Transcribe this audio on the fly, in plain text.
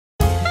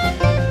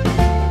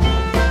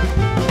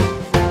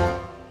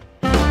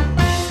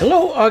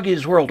Hello,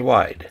 Augies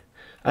Worldwide.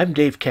 I'm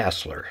Dave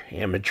Kassler,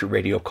 amateur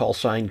radio call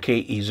sign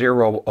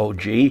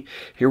KE0OG,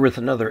 here with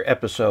another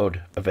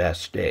episode of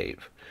Ask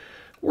Dave.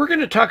 We're going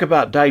to talk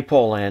about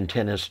dipole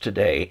antennas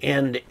today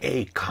and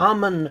a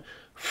common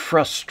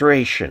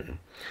frustration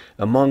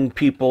among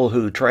people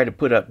who try to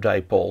put up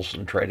dipoles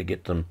and try to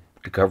get them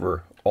to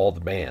cover all the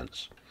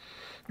bands.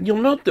 You'll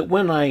note that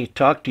when I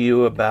talk to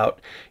you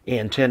about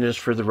antennas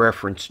for the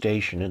reference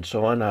station and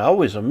so on, I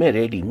always omit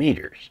 80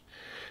 meters.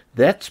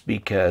 That's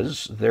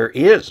because there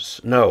is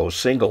no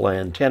single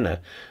antenna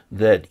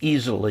that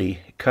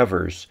easily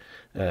covers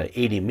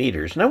 80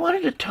 meters. And I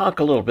wanted to talk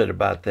a little bit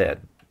about that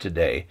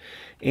today.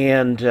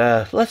 And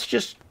let's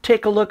just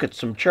take a look at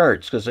some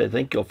charts, because I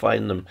think you'll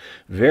find them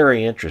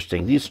very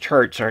interesting. These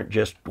charts aren't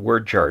just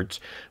word charts,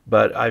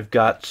 but I've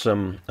got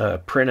some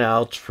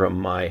printouts from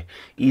my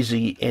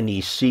Easy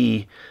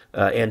NEC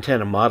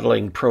antenna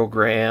modeling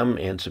program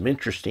and some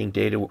interesting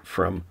data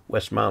from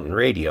West Mountain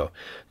Radio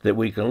that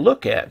we can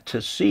look at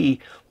to see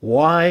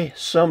why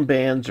some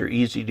bands are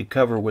easy to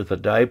cover with a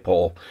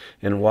dipole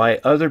and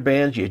why other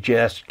bands you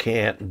just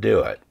can't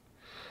do it.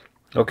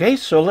 Okay,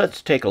 so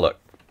let's take a look.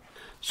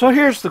 So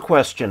here's the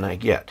question I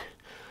get.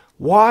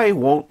 Why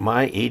won't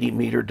my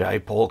 80-meter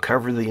dipole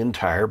cover the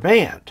entire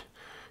band?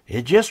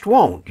 It just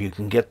won't. You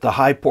can get the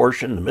high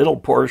portion, the middle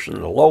portion,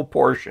 the low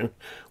portion,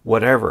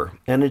 whatever.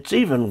 And it's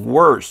even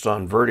worse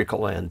on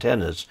vertical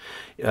antennas.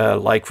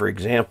 Like, for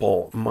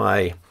example,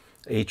 my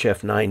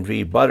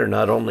HF9V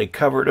butternut only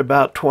covered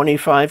about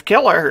 25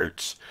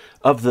 kilohertz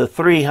of the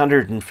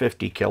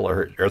 350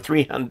 kilohertz, or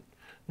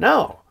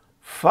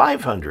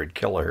 500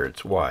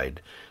 kilohertz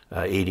wide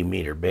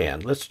 80-meter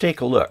band. Let's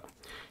take a look.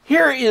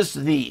 Here is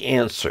the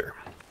answer.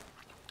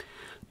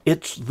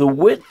 It's the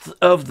width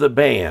of the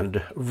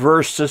band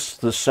versus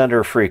the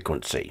center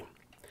frequency.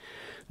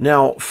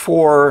 Now,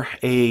 for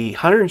a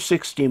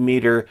 160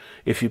 meter,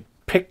 if you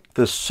pick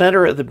the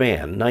center of the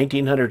band,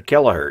 1900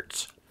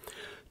 kilohertz,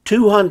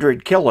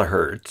 200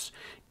 kilohertz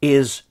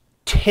is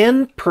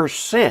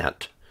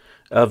 10%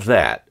 of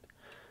that.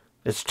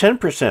 It's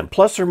 10%,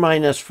 plus or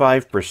minus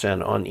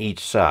 5% on each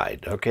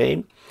side,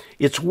 okay?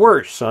 It's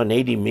worse on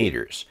 80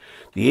 meters.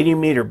 The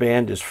 80-meter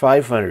band is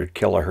 500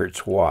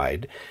 kilohertz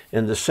wide,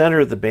 and the center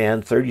of the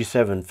band,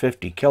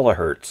 3750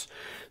 kilohertz.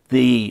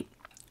 The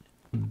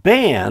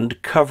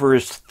band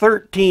covers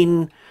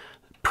 13%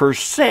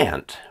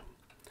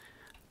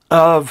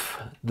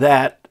 of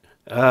that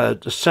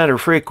center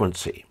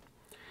frequency.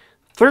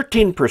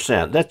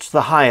 13%, that's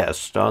the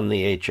highest on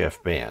the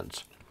HF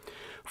bands.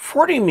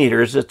 40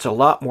 meters, it's a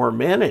lot more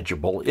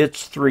manageable.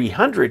 It's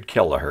 300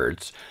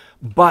 kilohertz,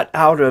 but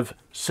out of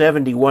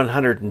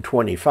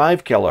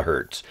 7,125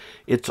 kilohertz,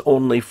 it's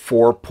only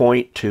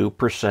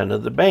 4.2%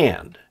 of the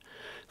band.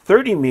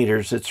 30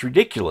 meters, it's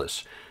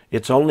ridiculous.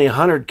 It's only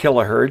 100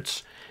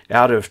 kilohertz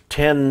out of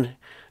 10.15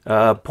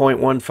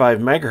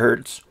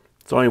 megahertz.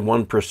 It's only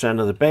 1%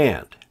 of the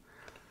band.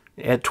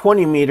 At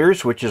 20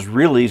 meters, which is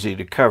real easy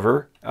to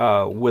cover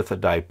with a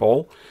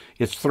dipole,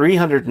 it's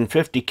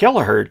 350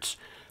 kilohertz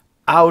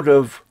out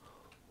of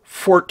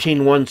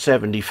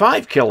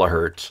 14,175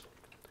 kilohertz,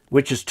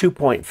 which is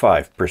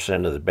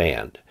 2.5% of the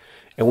band.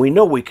 And we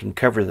know we can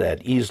cover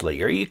that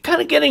easily. Are you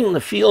kind of getting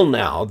the feel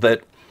now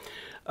that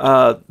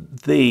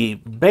the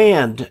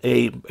band,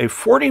 a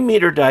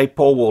 40-meter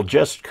dipole will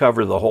just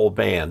cover the whole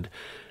band,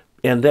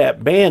 and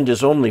that band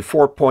is only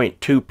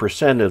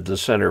 4.2% of the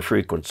center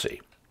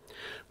frequency.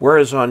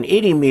 Whereas on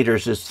 80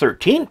 meters it's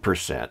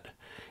 13%,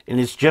 and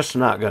it's just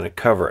not going to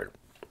cover it.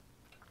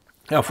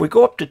 Now, if we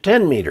go up to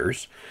 10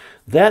 meters,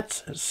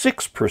 that's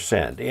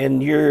 6%,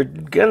 and you're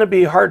going to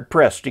be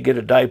hard-pressed to get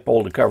a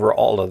dipole to cover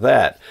all of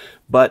that.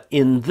 But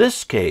in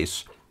this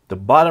case, the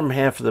bottom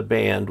half of the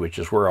band, which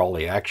is where all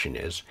the action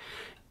is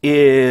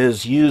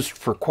used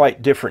for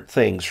quite different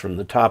things from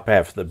the top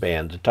half of the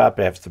band. The top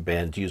half of the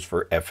band is used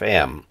for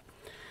FM,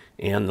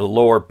 and the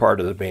lower part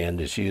of the band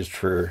is used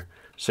for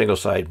single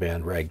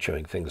sideband, rag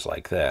chewing, things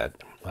like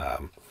that.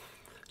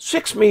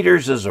 6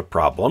 meters is a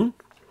problem,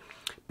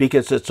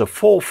 because it's a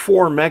full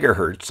 4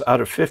 megahertz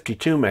out of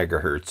 52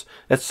 megahertz.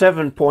 That's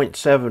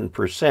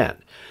 7.7%.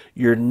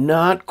 You're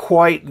not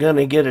quite going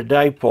to get a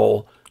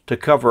dipole to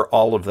cover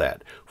all of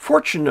that.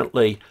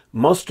 Fortunately,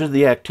 most of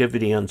the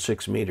activity on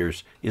 6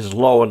 meters is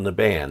low in the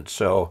band,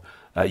 so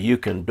you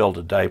can build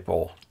a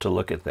dipole to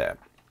look at that.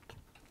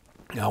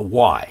 Now,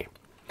 why?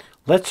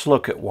 Let's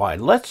look at why.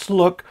 Let's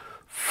look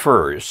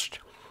first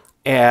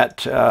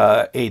at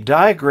a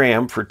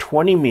diagram for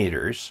 20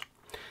 meters.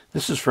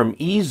 This is from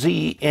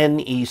Easy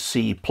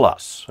NEC+,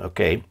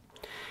 okay?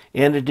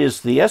 And it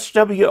is the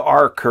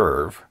SWR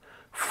curve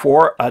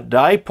for a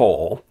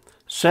dipole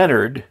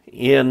centered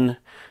in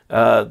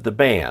the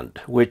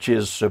band, which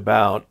is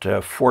about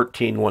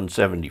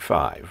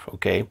 14,175,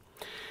 okay?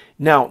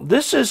 Now,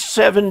 this is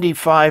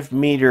 75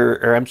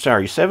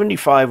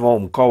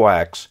 ohm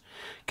coax,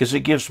 because it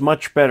gives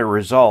much better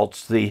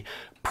results. The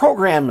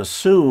program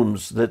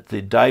assumes that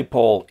the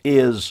dipole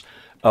is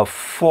a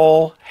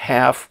full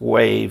half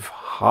wave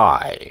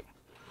high.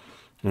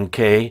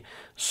 Okay,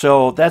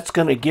 so that's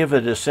going to give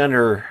it a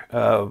center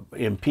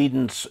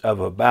impedance of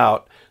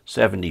about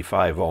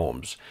 75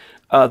 ohms.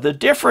 The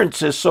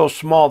difference is so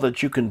small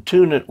that you can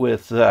tune it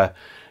with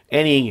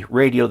any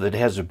radio that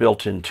has a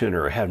built-in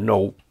tuner. Have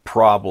no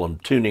problem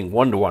tuning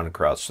 1-to-1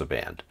 across the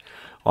band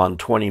on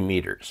 20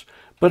 meters.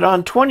 But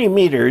on 20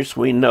 meters,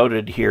 we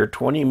noted here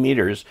 20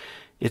 meters,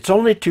 it's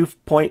only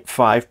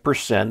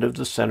 2.5% of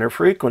the center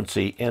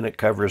frequency, and it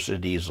covers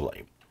it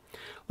easily.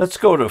 Let's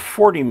go to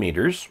 40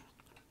 meters.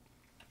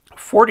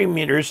 40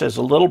 meters has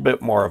a little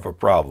bit more of a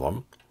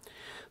problem.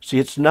 See,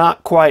 it's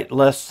not quite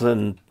less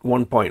than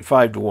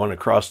 1.5 to 1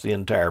 across the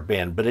entire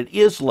band, but it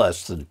is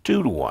less than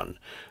 2 to 1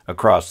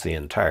 across the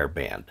entire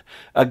band.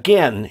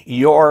 Again,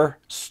 your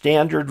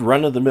standard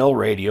run-of-the-mill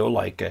radio,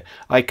 like a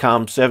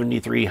ICOM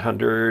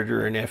 7300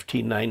 or an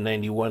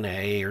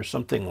FT991A or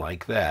something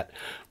like that,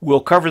 will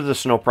cover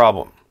this no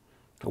problem.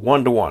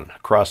 1-to-1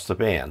 across the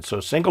band. So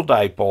a single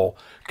dipole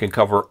can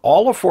cover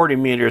all of 40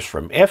 meters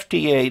from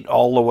FT8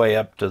 all the way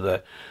up to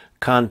the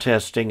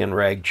contesting and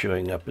rag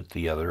chewing up at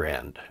the other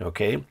end.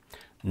 Okay,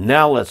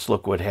 now let's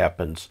look what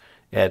happens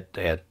at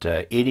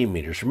 80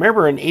 meters.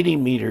 Remember, in 80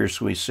 meters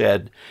we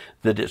said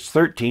that it's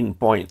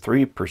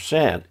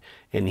 13.3%,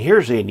 and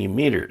here's 80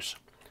 meters.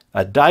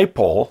 A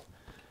dipole,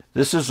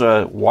 this is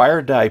a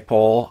wire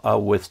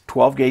dipole with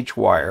 12 gauge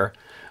wire,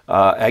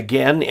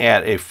 again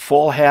at a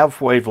full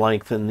half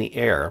wavelength in the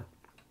air.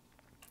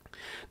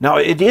 Now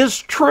it is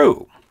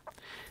true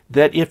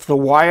that if the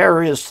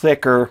wire is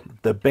thicker,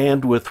 the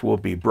bandwidth will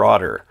be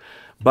broader.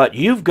 But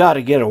you've got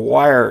to get a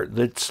wire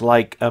that's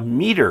like a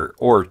meter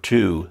or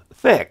two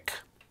thick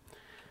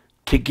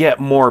to get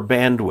more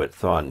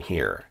bandwidth on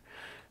here.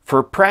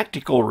 For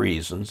practical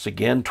reasons,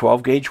 again,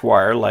 12 gauge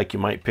wire like you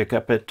might pick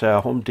up at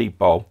Home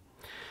Depot,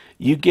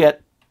 you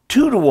get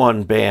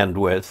 2-to-1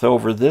 bandwidth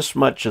over this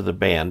much of the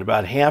band,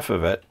 about half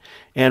of it,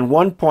 and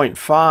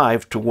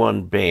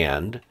 1.5-to-1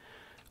 band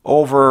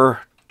over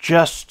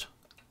just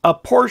a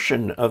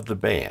portion of the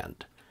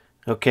band.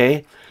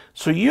 Okay,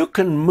 so you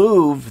can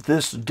move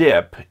this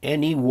dip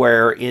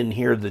anywhere in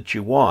here that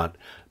you want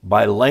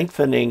by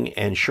lengthening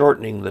and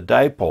shortening the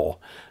dipole,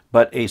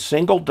 but a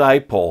single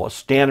dipole, a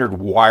standard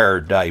wire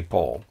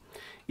dipole,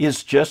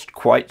 is just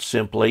quite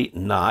simply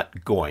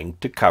not going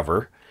to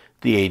cover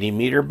the 80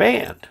 meter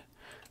band.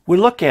 We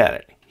look at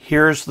it.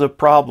 Here's the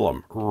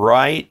problem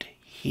right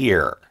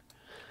here.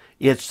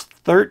 It's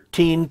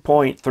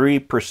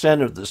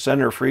 13.3% of the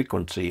center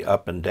frequency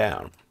up and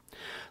down.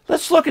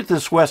 Let's look at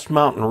this West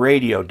Mountain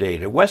Radio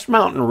data. West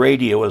Mountain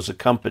Radio is a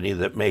company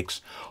that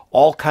makes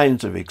all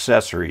kinds of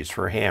accessories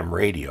for ham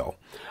radio.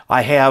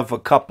 I have a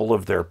couple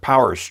of their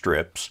power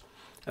strips,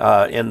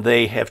 and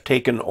they have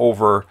taken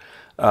over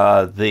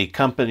the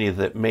company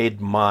that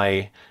made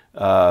my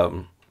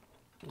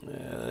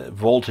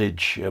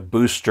voltage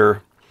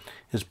booster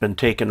has been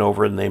taken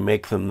over, and they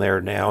make them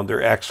there now.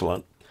 They're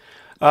excellent.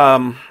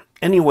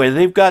 Anyway,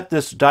 they've got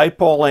this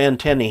dipole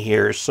antenna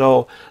here,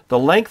 so the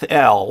length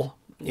L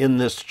in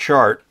this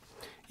chart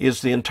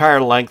is the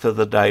entire length of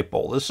the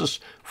dipole. This is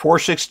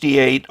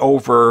 468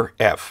 over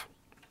F.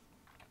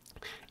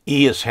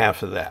 E is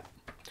half of that.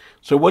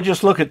 So we'll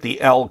just look at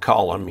the L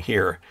column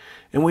here.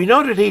 And we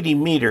note at 80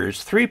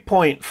 meters,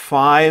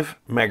 3.5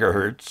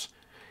 megahertz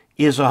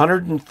is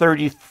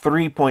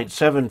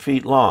 133.7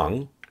 feet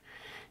long.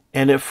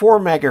 And at 4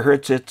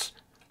 megahertz, it's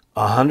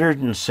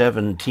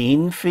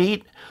 117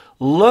 feet.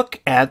 Look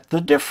at the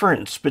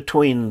difference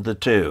between the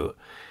two.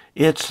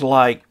 It's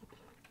like,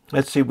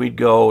 let's see, we'd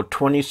go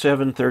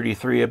 27,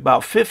 33,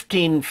 about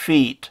 15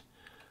 feet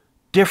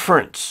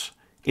difference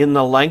in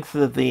the length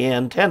of the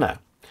antenna.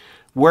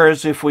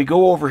 Whereas if we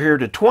go over here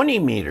to 20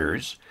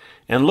 meters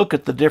and look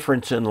at the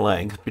difference in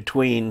length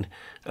between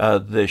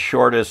the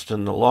shortest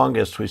and the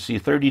longest, we see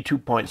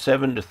 32.7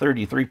 to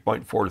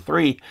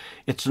 33.43.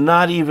 It's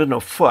not even a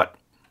foot.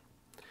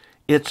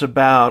 It's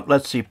about,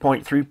 let's see,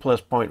 0.3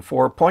 plus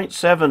 0.4,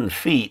 0.7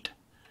 feet,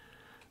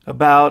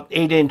 about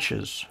 8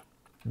 inches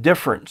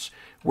difference.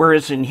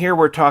 Whereas in here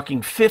we're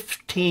talking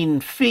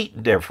 15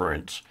 feet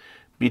difference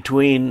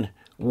between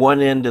one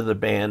end of the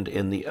band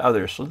and the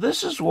other. So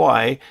this is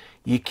why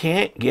you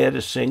can't get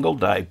a single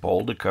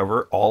dipole to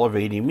cover all of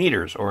 80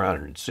 meters, or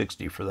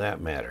 160 for that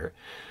matter.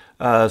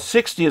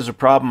 60 is a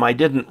problem. I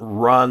didn't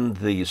run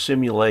the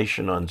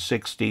simulation on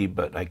 60,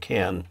 but I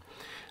can.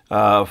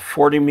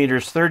 40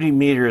 meters, 30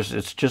 meters,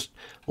 it's just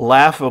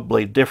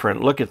laughably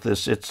different. Look at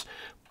this. It's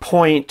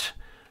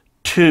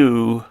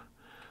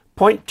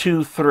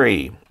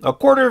 0.23, a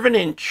quarter of an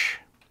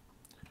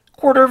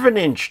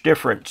inch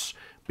difference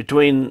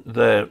between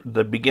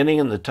the beginning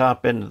and the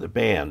top end of the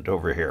band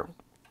over here.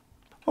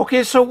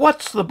 Okay, so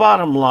what's the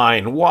bottom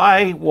line?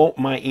 Why won't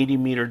my 80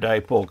 meter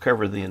dipole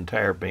cover the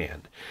entire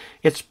band?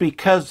 It's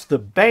because the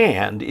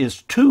band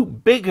is too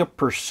big a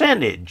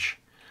percentage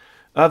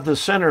of the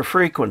center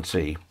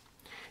frequency,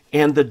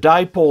 and the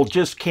dipole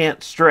just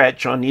can't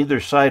stretch on either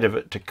side of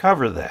it to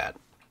cover that.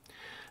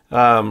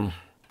 At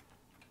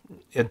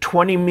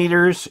 20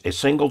 meters, a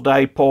single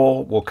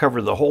dipole will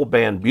cover the whole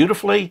band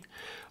beautifully.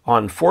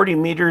 On 40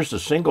 meters, a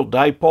single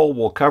dipole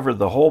will cover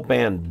the whole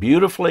band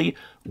beautifully,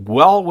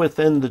 well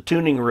within the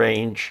tuning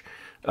range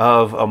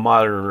of a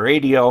modern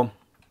radio.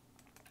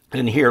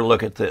 And here,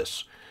 look at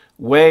this.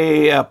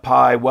 Way up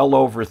high, well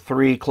over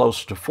 3,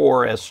 close to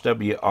 4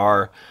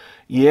 SWR.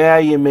 Yeah,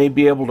 you may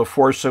be able to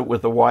force it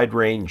with a wide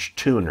range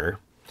tuner,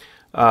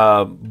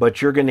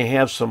 but you're going to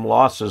have some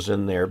losses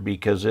in there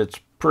because it's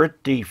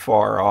pretty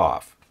far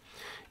off.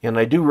 And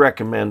I do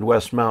recommend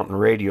West Mountain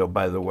Radio,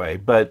 by the way,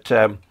 but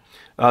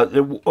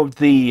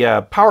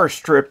the power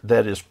strip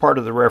that is part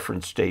of the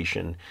reference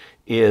station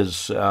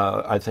is,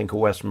 I think, a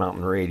West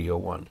Mountain Radio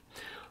one.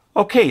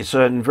 Okay,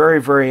 so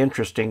very, very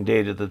interesting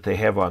data that they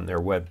have on their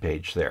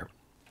webpage there.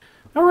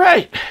 All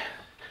right,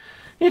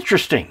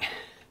 interesting.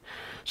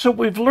 So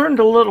we've learned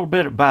a little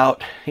bit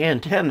about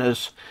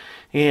antennas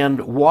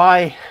and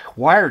why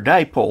wire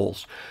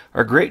dipoles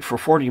are great for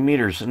 40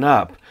 meters and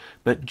up,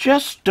 but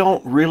just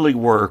don't really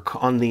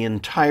work on the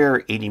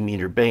entire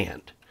 80-meter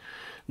band.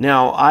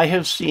 Now, I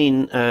have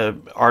seen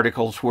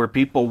articles where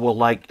people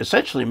will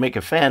essentially make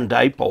a fan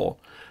dipole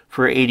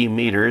for 80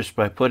 meters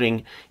by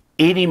putting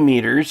 80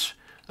 meters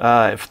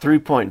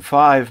 3.5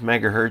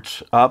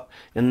 megahertz up,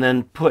 and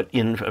then put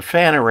in a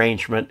fan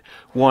arrangement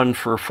one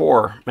for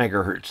 4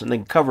 megahertz, and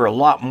then cover a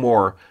lot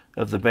more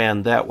of the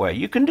band that way.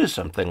 You can do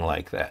something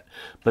like that,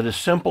 but a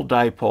simple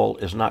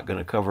dipole is not going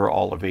to cover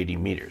all of 80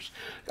 meters.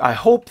 I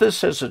hope this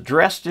has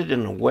addressed it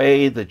in a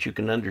way that you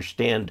can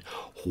understand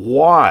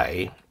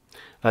why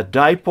a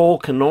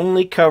dipole can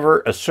only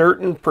cover a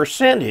certain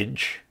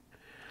percentage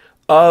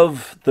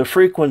of the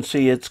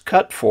frequency it's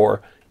cut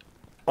for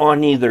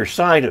on either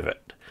side of it.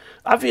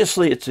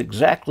 Obviously, it's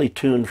exactly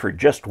tuned for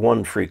just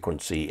one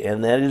frequency,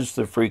 and that is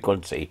the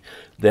frequency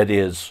that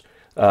is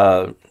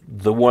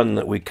the one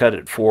that we cut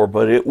it for,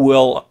 but it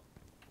will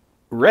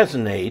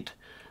resonate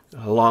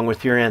along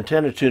with your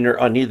antenna tuner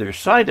on either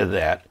side of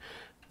that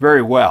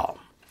very well,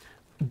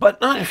 but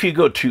not if you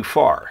go too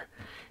far.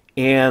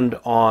 And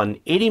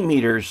on 80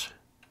 meters,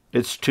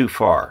 it's too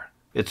far.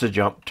 It's a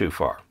jump too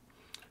far.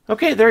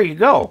 Okay, there you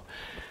go.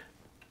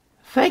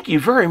 Thank you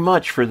very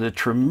much for the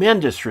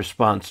tremendous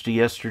response to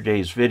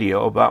yesterday's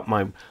video about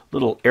my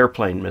little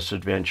airplane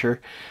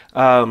misadventure.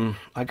 I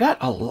got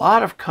a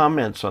lot of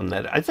comments on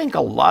that. I think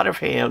a lot of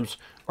hams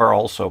are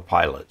also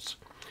pilots.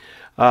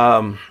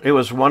 It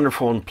was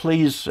wonderful, and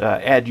please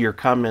add your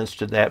comments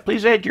to that.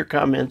 Please add your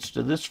comments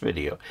to this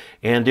video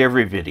and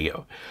every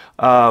video.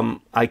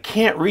 I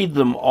can't read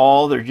them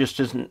all. There just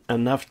isn't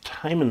enough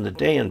time in the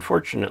day,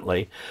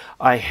 unfortunately.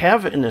 I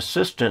have an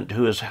assistant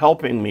who is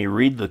helping me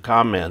read the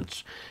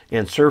comments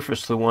and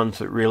surface the ones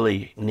that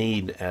really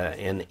need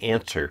an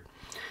answer.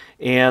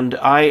 And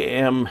I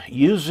am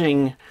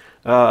using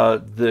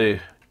the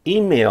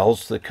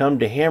emails that come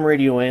to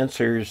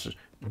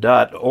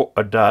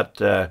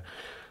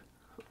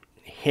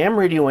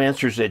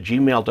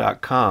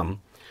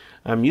hamradioanswers@gmail.com.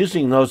 I'm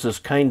using those as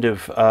kind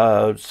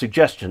of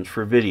suggestions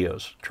for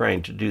videos,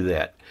 trying to do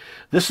that.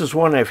 This is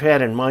one I've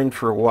had in mind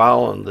for a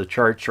while on the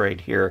charts right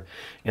here,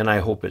 and I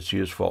hope it's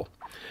useful.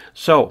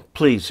 So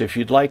please, if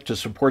you'd like to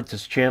support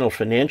this channel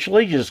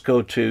financially, just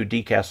go to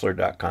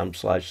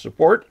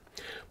dcasler.com/support.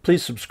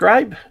 Please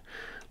subscribe.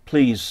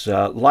 Please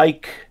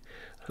like.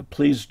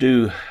 Please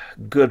do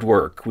good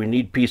work. We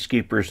need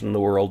peacekeepers in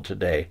the world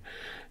today.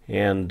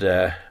 And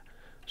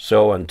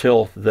so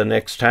until the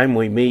next time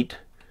we meet,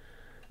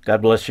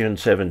 God bless you in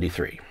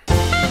 73.